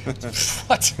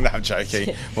What? No, I'm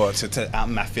joking. What, to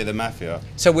out-mafia the mafia?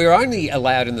 So we're only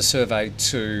allowed in the survey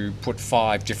to put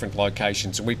 5 different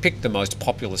locations, and we picked the most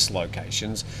populous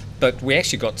locations, but we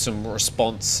actually got some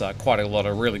response, quite a lot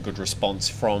of really good response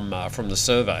from the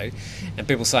survey, and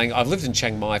people saying, I've lived in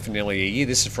Chiang Mai for nearly a year.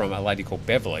 This is from a lady called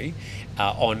Beverly,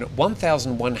 on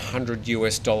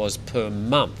 $1,100 per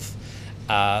month.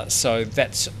 So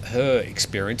that's her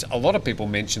experience. A lot of people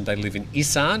mentioned they live in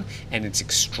Isan and it's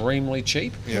extremely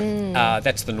cheap. Yep.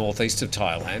 That's the northeast of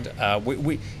Thailand.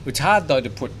 It's hard though to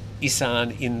put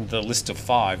Isan in the list of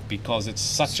 5 because it's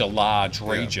such a large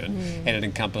region and it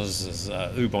encompasses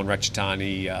Ubon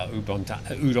Ratchathani,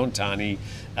 Udon Thani,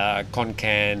 Khon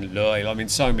Kaen, Loi. I mean,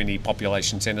 so many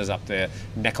population centres up there.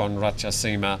 Nakhon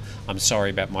Ratchasima. I'm sorry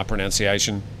about my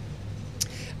pronunciation.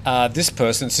 This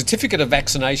person, certificate of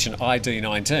vaccination ID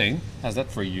 19, how's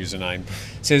that for a username?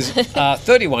 Says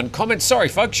 31 comments. Sorry,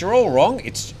 folks, you're all wrong.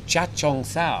 It's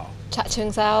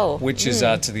Chachoengsao, which is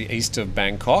to the east of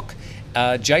Bangkok.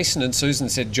 Jason and Susan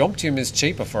said Jomtien is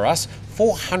cheaper for us,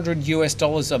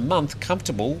 $400 a month,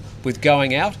 comfortable with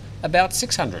going out about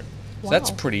 600. So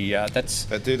that's pretty.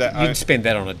 You'd spend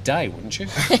that on a day, wouldn't you?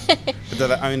 But do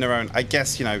they own their own? I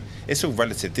guess, it's all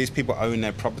relative. These people own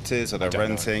their properties or they're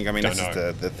renting. I mean, this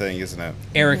is the thing, isn't it?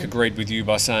 Eric agreed with you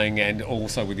by saying, and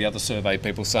also with the other survey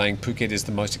people saying Phuket is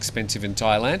the most expensive in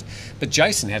Thailand. But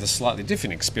Jason had a slightly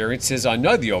different experience. Says, I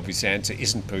know the obvious answer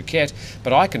isn't Phuket,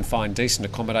 but I can find decent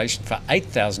accommodation for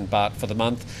 8,000 baht for the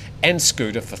month and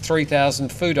scooter for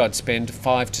 3,000. Food I'd spend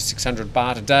 500 to 600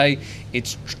 baht a day.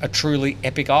 It's a truly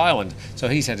epic island. So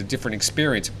he's had a different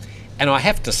experience. And I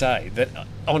have to say that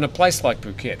on a place like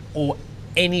Phuket or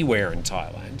anywhere in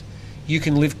Thailand, you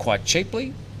can live quite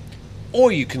cheaply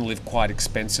or you can live quite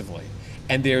expensively.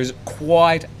 And there is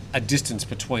quite a distance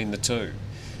between the two.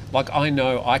 Like, I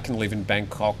know I can live in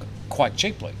Bangkok quite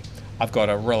cheaply. I've got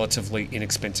a relatively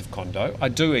inexpensive condo. I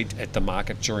do eat at the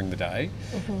market during the day.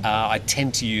 I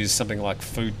tend to use something like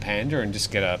Food Panda and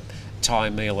just get a Thai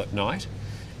meal at night.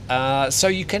 So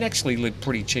you can actually live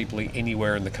pretty cheaply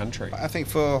anywhere in the country. I think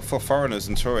for foreigners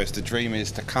and tourists, the dream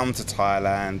is to come to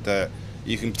Thailand, that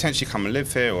you can potentially come and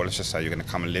live here, or let's just say you're going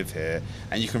to come and live here,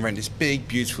 and you can rent this big,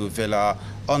 beautiful villa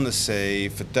on the sea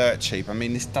for dirt cheap. I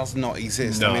mean, this does not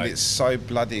exist. No. I mean, it's so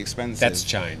bloody expensive. That's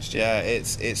changed. Yeah,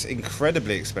 it's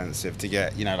incredibly expensive to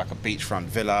get, like a beachfront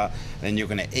villa, and then you're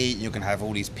going to eat, and you're going to have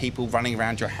all these people running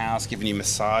around your house, giving you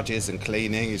massages and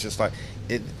cleaning. It's just like,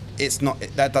 it's not,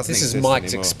 that doesn't exist This is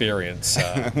Mike's anymore. Experience.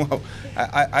 Well,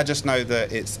 I just know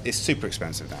that it's super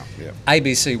expensive now. Yeah.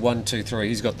 ABC123,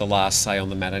 he's got the last say on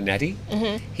the matter, Natty.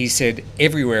 He said,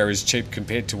 everywhere is cheap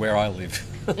compared to where I live.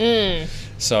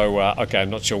 So, okay, I'm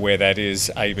not sure where that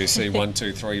is,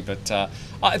 ABC123, but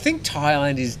I think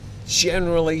Thailand is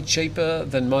generally cheaper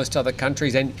than most other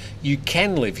countries, and you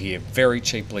can live here very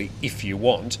cheaply if you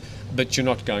want, but you're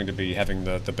not going to be having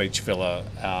the beach villa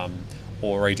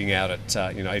or eating out at,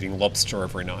 eating lobster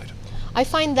every night. I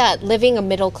find that living a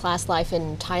middle-class life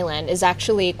in Thailand is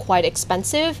actually quite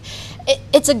expensive.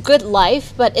 It's a good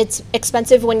life, but it's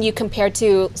expensive when you compare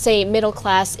to, say, middle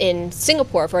class in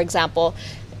Singapore, for example.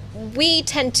 We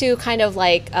tend to kind of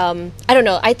like, I don't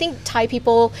know, I think Thai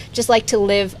people just like to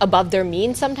live above their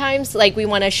means sometimes. Like, we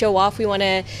want to show off, we want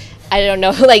to, I don't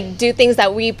know, like do things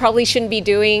that we probably shouldn't be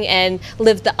doing and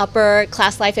live the upper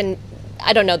class life. And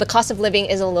I don't know, the cost of living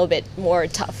is a little bit more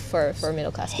tough for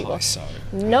middle class people. So.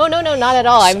 No, not at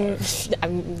all. I'm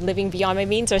living beyond my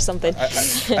means or something.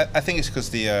 I think it's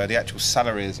because the actual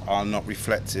salaries are not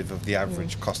reflective of the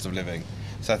average cost of living.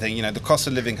 So I think, the cost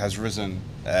of living has risen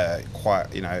quite,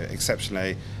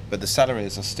 exceptionally, but the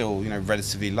salaries are still,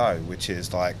 relatively low, which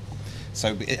is like, so,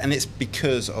 and it's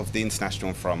because of the international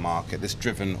and foreign market that's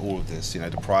driven all of this.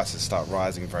 The prices start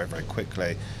rising very, very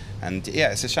quickly. And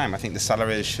yeah, it's a shame. I think the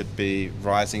salaries should be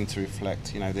rising to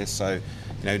reflect, this. So,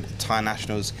 Thai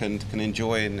nationals can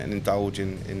enjoy and indulge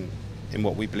in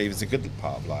what we believe is a good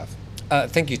part of life.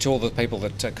 Thank you to all the people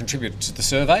that contributed to the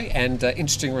survey, and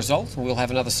interesting result. We'll have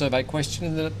another survey question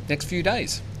in the next few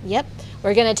days. Yep.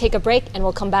 We're going to take a break and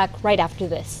we'll come back right after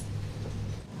this.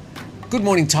 Good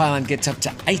Morning Thailand gets up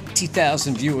to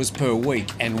 80,000 viewers per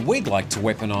week, and we'd like to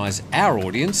weaponise our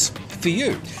audience for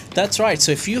you. That's right.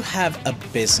 So if you have a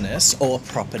business or a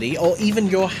property or even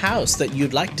your house that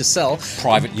you'd like to sell.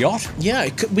 Private yacht? Yeah,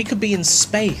 we could be in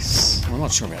space. I'm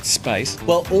not sure about space.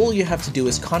 Well, all you have to do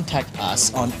is contact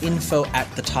us on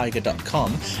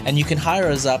info@thetiger.com, and you can hire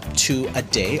us up to a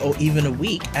day or even a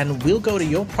week, and we'll go to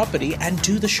your property and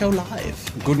do the show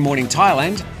live. Good Morning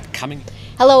Thailand coming.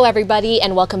 Hello, everybody,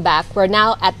 and welcome back. We're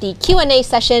now at the Q&A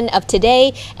session of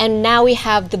today, and now we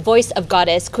have the voice of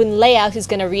Goddess, Kun Leia, who's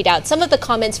going to read out some of the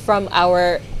comments from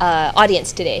our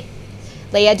audience today.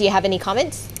 Leia, do you have any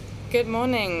comments? Good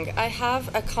morning. I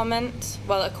have a comment,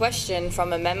 well, a question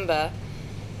from a member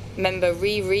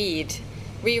Reread.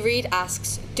 Reread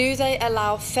asks, do they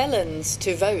allow felons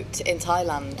to vote in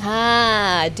Thailand?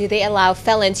 Do they allow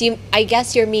felons? I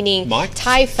guess you're meaning Mike?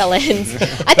 Thai felons.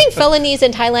 I think felonies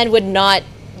in Thailand would not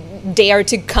dare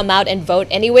to come out and vote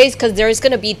anyways, because there's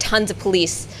going to be tons of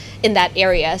police in that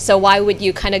area. So why would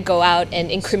you kind of go out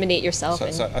and incriminate yourself? I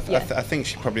think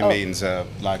she probably means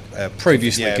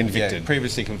Previously convicted. Yeah,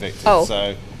 previously convicted. Oh.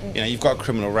 So, you've got a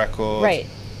criminal record. Right.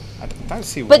 I don't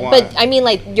see why. But I mean,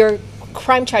 like, your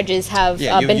crime charges have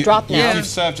been dropped now. You've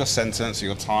served your sentence or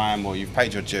your time, or you've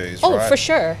paid your dues. Oh, right? for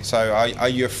sure. So are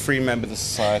you a free member of the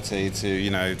society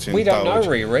to We don't know, indulge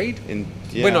Reread.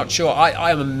 Yeah. We're not sure.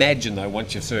 I imagine, though,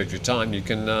 once you've served your time, you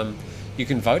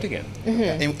can vote again.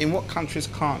 In what countries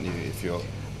can't you if you're?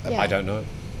 Yeah. I don't know.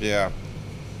 Yeah.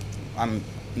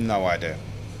 No idea.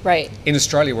 Right. In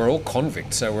Australia, we're all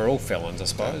convicts, so we're all felons, I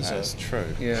suppose. That's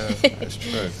true. Yeah. That's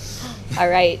true. All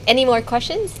right. Any more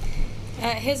questions?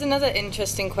 Here's another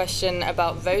interesting question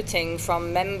about voting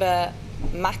from member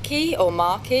Maki or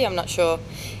Marky, I'm not sure.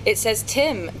 It says,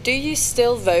 Tim, do you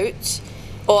still vote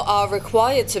or are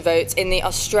required to vote in the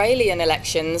Australian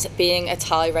elections being a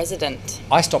Thai resident?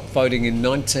 I stopped voting in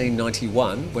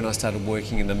 1991 when I started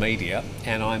working in the media,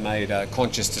 and I made a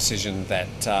conscious decision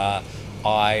that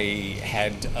I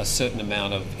had a certain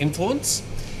amount of influence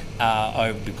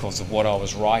because of what I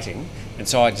was writing, and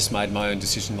so I just made my own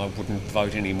decision I wouldn't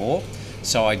vote anymore.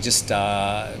 So I just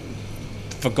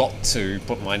forgot to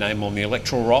put my name on the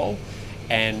electoral roll,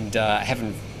 and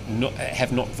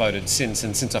have not voted since.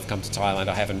 And since I've come to Thailand,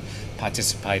 I haven't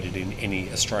participated in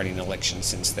any Australian elections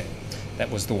since then.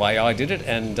 That was the way I did it,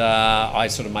 and I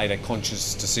sort of made a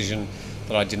conscious decision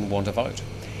that I didn't want to vote.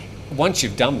 Once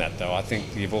you've done that, though, I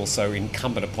think you've also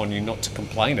incumbent upon you not to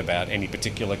complain about any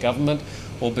particular government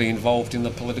or be involved in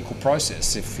the political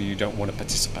process if you don't want to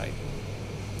participate.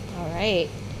 All right.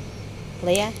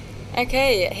 Leah?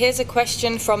 Okay, here's a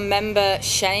question from member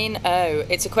Shane O.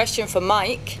 It's a question for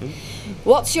Mike.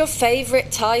 What's your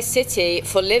favourite Thai city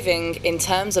for living in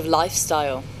terms of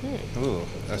lifestyle? Ooh,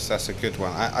 that's a good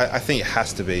one. I think it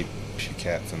has to be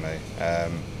Phuket for me.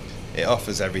 It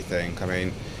offers everything. I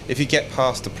mean, if you get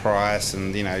past the price,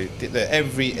 and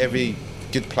every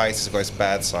good place has got its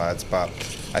bad sides, but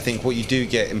I think what you do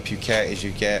get in Phuket is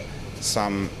you get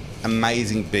some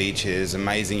amazing beaches,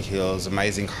 amazing hills,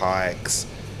 amazing hikes.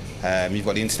 You've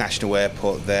got the international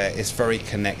airport there. It's very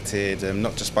connected,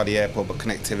 not just by the airport, but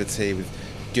connectivity with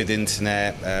good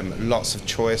internet, lots of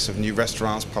choice of new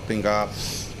restaurants popping up,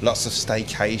 lots of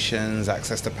staycations,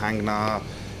 access to Phang Nga.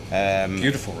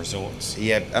 Beautiful resorts.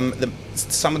 Yeah,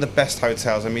 some of the best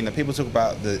hotels. I mean, people talk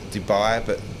about the Dubai,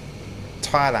 but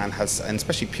Thailand has, and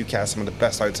especially Phuket, has some of the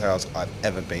best hotels I've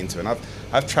ever been to. And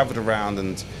I've travelled around,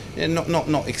 and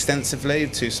not extensively,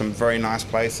 to some very nice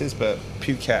places, but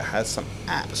Phuket has some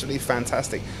absolutely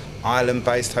fantastic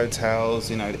island-based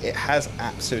hotels. It has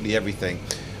absolutely everything.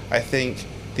 I think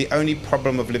the only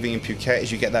problem of living in Phuket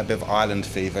is you get that bit of island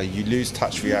fever. You lose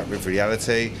touch with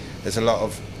reality. There's a lot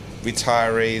of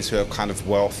retirees who are kind of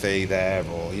wealthy there,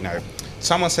 or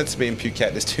someone said to me in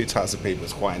Phuket, there's two types of people.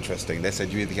 It's quite interesting. They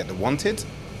said you either get the wanted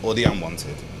or the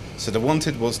unwanted. So the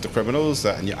wanted was the criminals,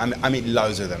 and I meet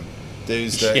loads of them.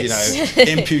 Dudes that in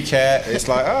Phuket, it's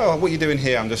like, oh, what are you doing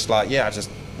here? I'm just like, yeah, I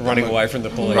just Running away from the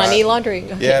police. Money laundering.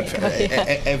 Yeah,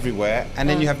 everywhere. And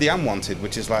then you have the unwanted,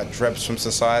 which is like drebs from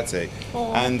society.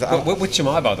 And which am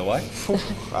I, by the way?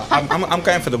 I'm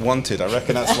going for the wanted. I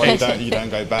reckon that's why you don't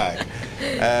go back.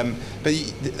 But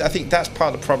I think that's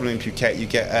part of the problem in Phuket. You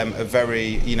get a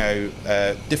very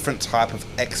different type of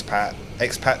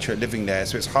expatriate living there,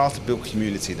 so it's hard to build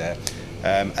community there.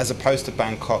 As opposed to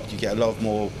Bangkok, you get a lot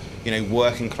more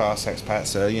working class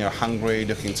expats who are hungry,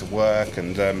 looking to work,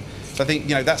 and so I think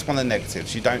that's one of the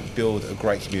negatives. You don't build a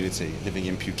great community living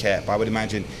in Phuket. But I would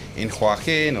imagine in Hua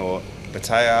Hin or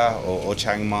Pattaya or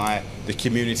Chiang Mai, the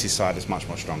community side is much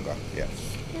more stronger. Yeah.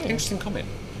 Interesting comment.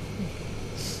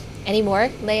 Any more,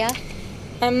 Leia?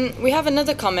 We have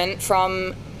another comment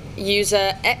from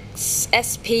user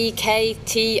XSPKTRO.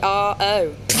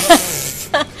 It's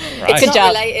not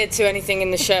related to anything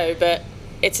in the show, but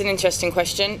it's an interesting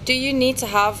question. Do you need to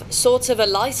have sort of a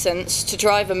license to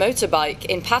drive a motorbike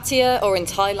in Pattaya or in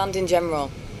Thailand in general?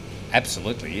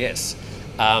 Absolutely, yes.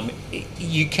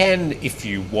 You can, if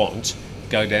you want,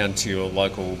 go down to your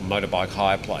local motorbike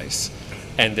hire place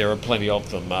and there are plenty of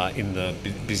them in the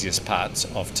busiest parts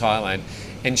of Thailand,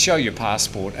 and show your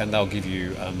passport and they'll give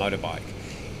you a motorbike.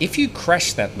 If you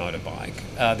crash that motorbike,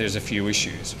 there's a few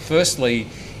issues. Firstly,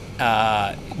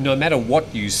 no matter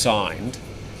what you signed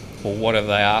or whatever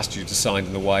they asked you to sign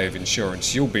in the way of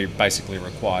insurance, you'll be basically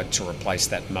required to replace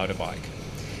that motorbike.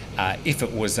 If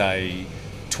it was a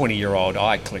 20-year-old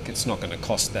iClick, it's not going to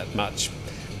cost that much.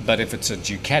 But if it's a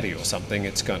Ducati or something,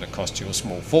 it's going to cost you a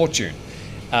small fortune.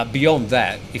 Beyond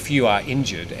that, if you are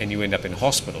injured and you end up in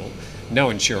hospital, no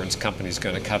insurance company is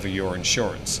going to cover your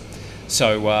insurance.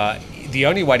 So the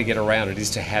only way to get around it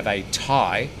is to have a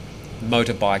Thai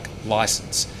motorbike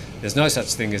license. There's no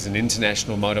such thing as an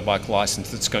international motorbike license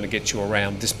that's going to get you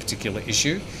around this particular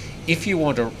issue. If you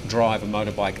want to drive a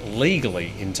motorbike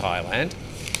legally in Thailand,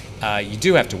 you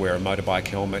do have to wear a motorbike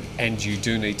helmet and you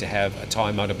do need to have a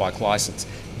Thai motorbike license.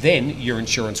 Then your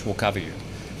insurance will cover you.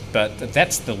 But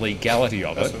that's the legality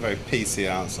of That's it. a very PC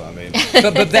answer. I mean,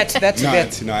 But that's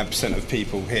 99% of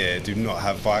people here do not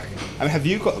have bike. I mean, have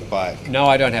you got a bike? no,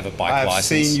 I don't have a bike I've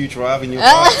license. seen you driving your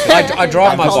bike. I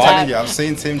drive my I'm bike. telling you, I've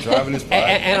seen Tim driving his bike.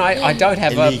 And I don't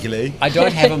have Illegally. I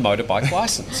don't have a motorbike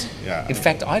license. Yeah. In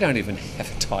fact, I don't even have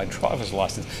a Thai driver's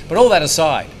license. But all that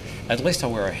aside, at least I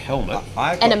wear a helmet.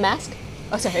 And a mask?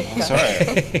 Oh, sorry. Go.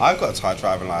 Sorry, I've got a Thai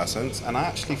driving license, and I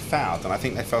actually failed, and I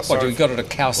think they felt sorry. What, you got it at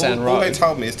Khao San all they Road?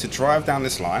 told me is to drive down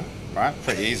this line, right,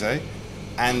 pretty easy,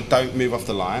 and don't move off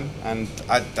the line. And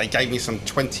they gave me some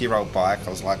 20-year-old bike. I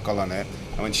was like, got on it.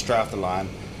 I went straight off the line,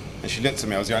 and she looked at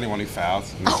me. I was the only one who failed.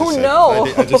 And I Oh, just said- no.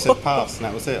 I just said pass, and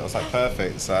that was it. I was like,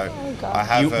 perfect. So God. I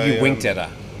have You winked at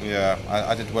her. Yeah,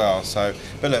 I did well. So,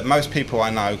 but look, most people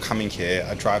I know coming here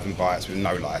are driving bikes with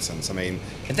no license. I mean,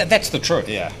 That's the truth.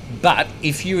 Yeah. But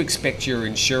if you expect your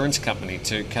insurance company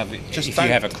to cover just if you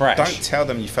have a crash, don't tell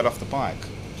them you fell off the bike.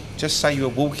 Just say you were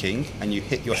walking and you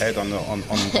hit your head on the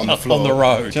the floor On the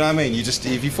road. Do you know what I mean? You just,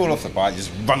 if you fall off the bike, you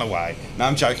just run away. No,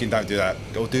 I'm joking. Don't do that.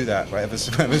 Or do that. Whatever's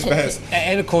best.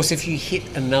 and of course, if you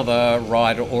hit another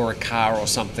rider or a car or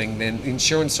something, then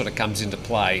insurance sort of comes into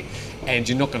play, and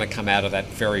you're not going to come out of that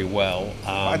very well,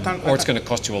 or it's going to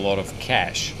cost you a lot of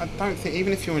cash. I don't think,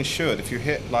 even if you're insured, if you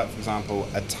hit, like, for example,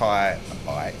 a Thai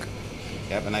bike,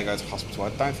 yeah, and they go to hospital, I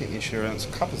don't think the insurance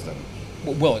covers them.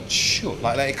 Well, it should.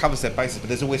 Like, it covers their bases, but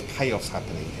there's always payoffs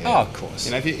happening here. Oh, of course.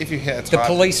 You know, if you hit a The Thai...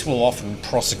 police will often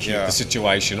prosecute Yeah. the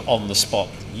situation on the spot.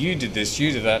 You did this,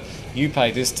 you did that, you pay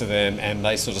this to them, and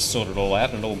they sort of sort it all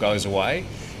out and it all goes away.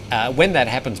 When that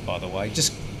happens, by the way,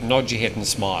 just nod your head and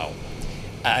smile.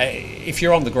 If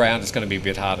you're on the ground, it's going to be a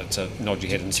bit harder to nod your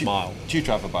head and smile. Do you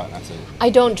drive a bike, Natalie? I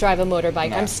don't drive a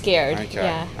motorbike. No. I'm scared. Okay.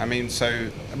 Yeah. I mean,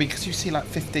 because you see like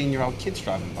 15-year-old kids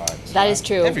driving bikes. That right? is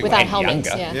true. Everywhere. Without And helmets.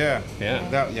 younger. Yeah. Yeah.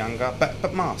 Without younger,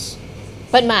 but masks.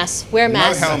 But masks. Wear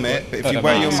masks. No helmet, but if But you a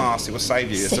wear your mask. mask, it will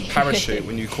save you. It's a parachute.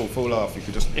 When you fall off, you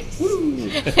could just woo.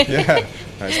 Yeah.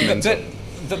 That's mental.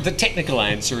 But the technical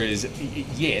answer is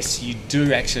yes, you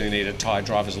do actually need a Thai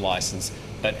driver's license.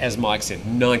 But as Mike said,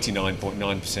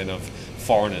 99.9% of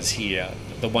foreigners here,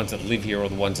 the ones that live here or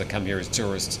the ones that come here as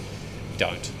tourists,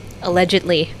 don't.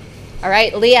 Allegedly. All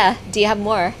right, Leah, do you have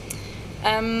more?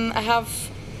 I have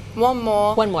one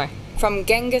more One more. from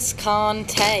Genghis Khan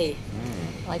Tay.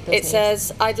 I like those It names.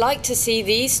 says, I'd like to see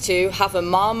these two have a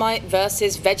Marmite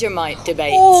versus Vegemite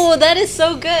debate. Oh, that is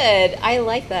so good. I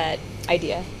like that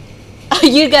idea.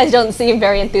 You guys don't seem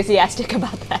very enthusiastic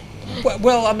about that.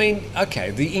 Well, I mean, okay,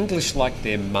 the English like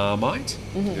their Marmite,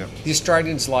 Yeah. the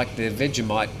Australians like their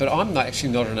Vegemite, but I'm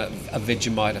actually not a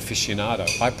Vegemite aficionado.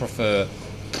 I prefer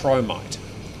Promite,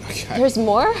 Okay. There's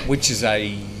more? which is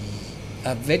a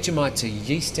Vegemite's a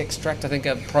yeast extract. I think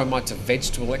a Promite's a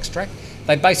vegetable extract.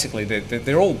 They basically,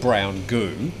 they're all brown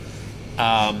goo,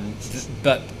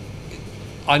 but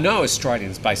I know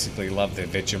Australians basically love their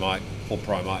Vegemite or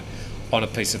Promite on a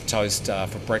piece of toast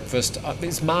for breakfast.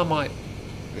 Is Marmite...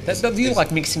 you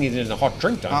like mixing it in a hot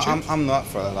drink, don't you? I'm not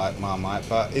for like Marmite,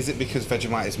 but is it because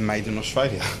Vegemite is made in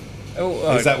Australia?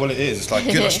 Oh, Is that what it is? It's like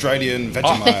good Australian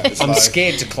Vegemite. It's I'm like,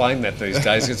 scared to claim that these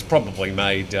days. It's probably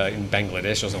made in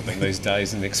Bangladesh or something these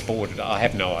days and exported. I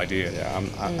have no idea. Yeah,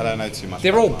 I don't know too much.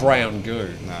 They're about all Marmite. brown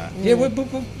goo. No. Yeah,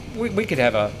 we could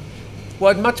have a...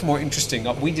 Well, much more interesting.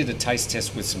 We did a taste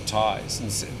test with some Thais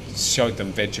and showed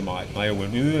them Vegemite. And they all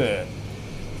went, ugh.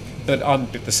 But I'm a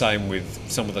bit the same with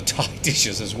some of the Thai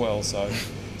dishes as well. So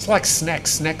it's like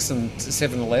snacks and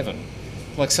 7-Eleven.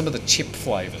 Like some of the chip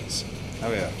flavours.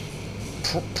 Oh yeah.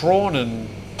 Prawn and...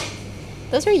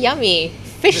 Those are yummy.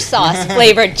 Fish sauce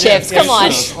flavored chips. Come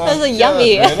on. sauce. Those are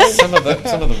yummy. Some of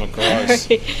them are gross.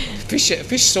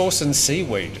 Fish sauce and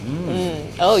seaweed.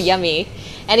 Oh, yummy.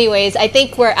 Anyways, I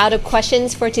think we're out of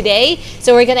questions for today,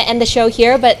 so we're going to end the show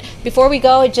here. But before we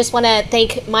go, I just want to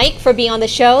thank Mike for being on the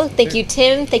show. Thank you,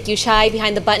 Tim. Thank you, Shai,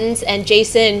 behind the buttons, and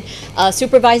Jason,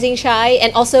 supervising Shai,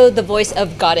 and also the voice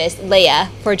of Goddess, Leia,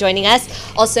 for joining us.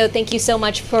 Also, thank you so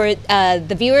much for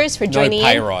the viewers for joining in.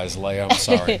 No pay rise, Leia. I'm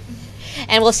sorry.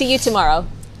 And we'll see you tomorrow.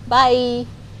 Bye.